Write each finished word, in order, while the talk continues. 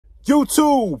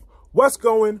YouTube, what's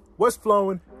going? What's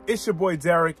flowing? It's your boy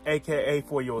Derek, aka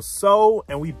For Your Soul,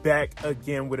 and we back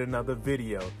again with another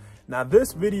video. Now,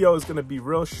 this video is going to be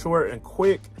real short and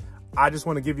quick. I just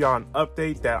want to give y'all an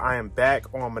update that I am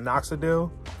back on Minoxidil.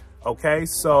 Okay,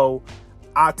 so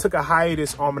I took a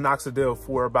hiatus on Minoxidil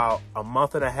for about a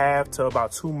month and a half to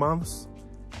about 2 months,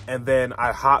 and then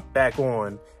I hopped back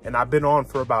on, and I've been on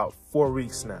for about 4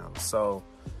 weeks now. So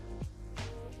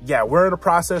yeah, we're in a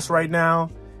process right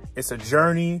now. It's a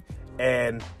journey,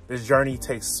 and this journey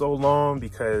takes so long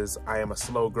because I am a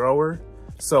slow grower.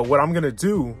 So what I'm gonna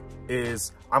do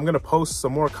is I'm gonna post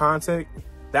some more content.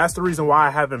 That's the reason why I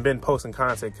haven't been posting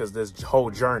content, because this whole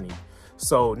journey.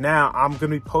 So now I'm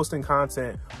gonna be posting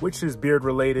content which is beard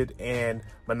related and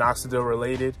Minoxidil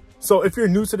related. So if you're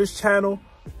new to this channel,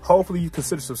 hopefully you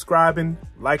consider subscribing,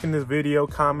 liking this video,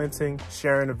 commenting,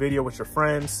 sharing the video with your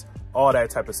friends, all that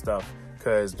type of stuff,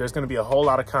 because there's going to be a whole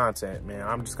lot of content, man.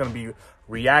 I'm just going to be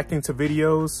reacting to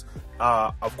videos,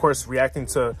 of course, reacting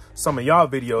to some of y'all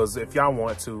videos if y'all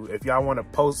want to. If y'all want to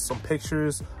post some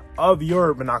pictures of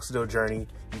your Minoxidil journey,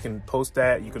 you can post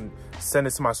that. You can send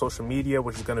it to my social media,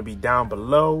 which is going to be down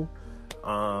below.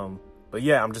 But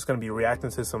yeah, I'm just going to be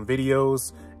reacting to some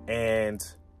videos, and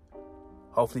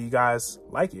hopefully you guys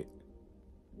like it.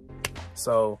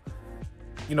 So,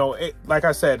 you know, like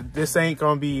I said, this ain't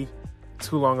going to be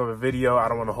too long of a video. I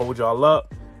don't want to hold y'all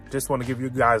up. Just want to give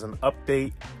you guys an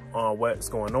update on what's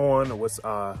going on, what's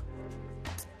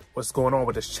going on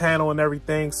with this channel and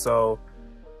everything. So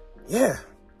yeah,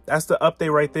 that's the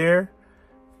update right there.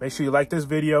 Make sure you like this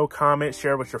video, comment,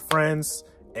 share with your friends,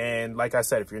 and like I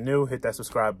said, if you're new, hit that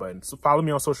subscribe button. So follow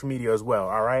me on social media as well.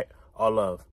 All right, all love.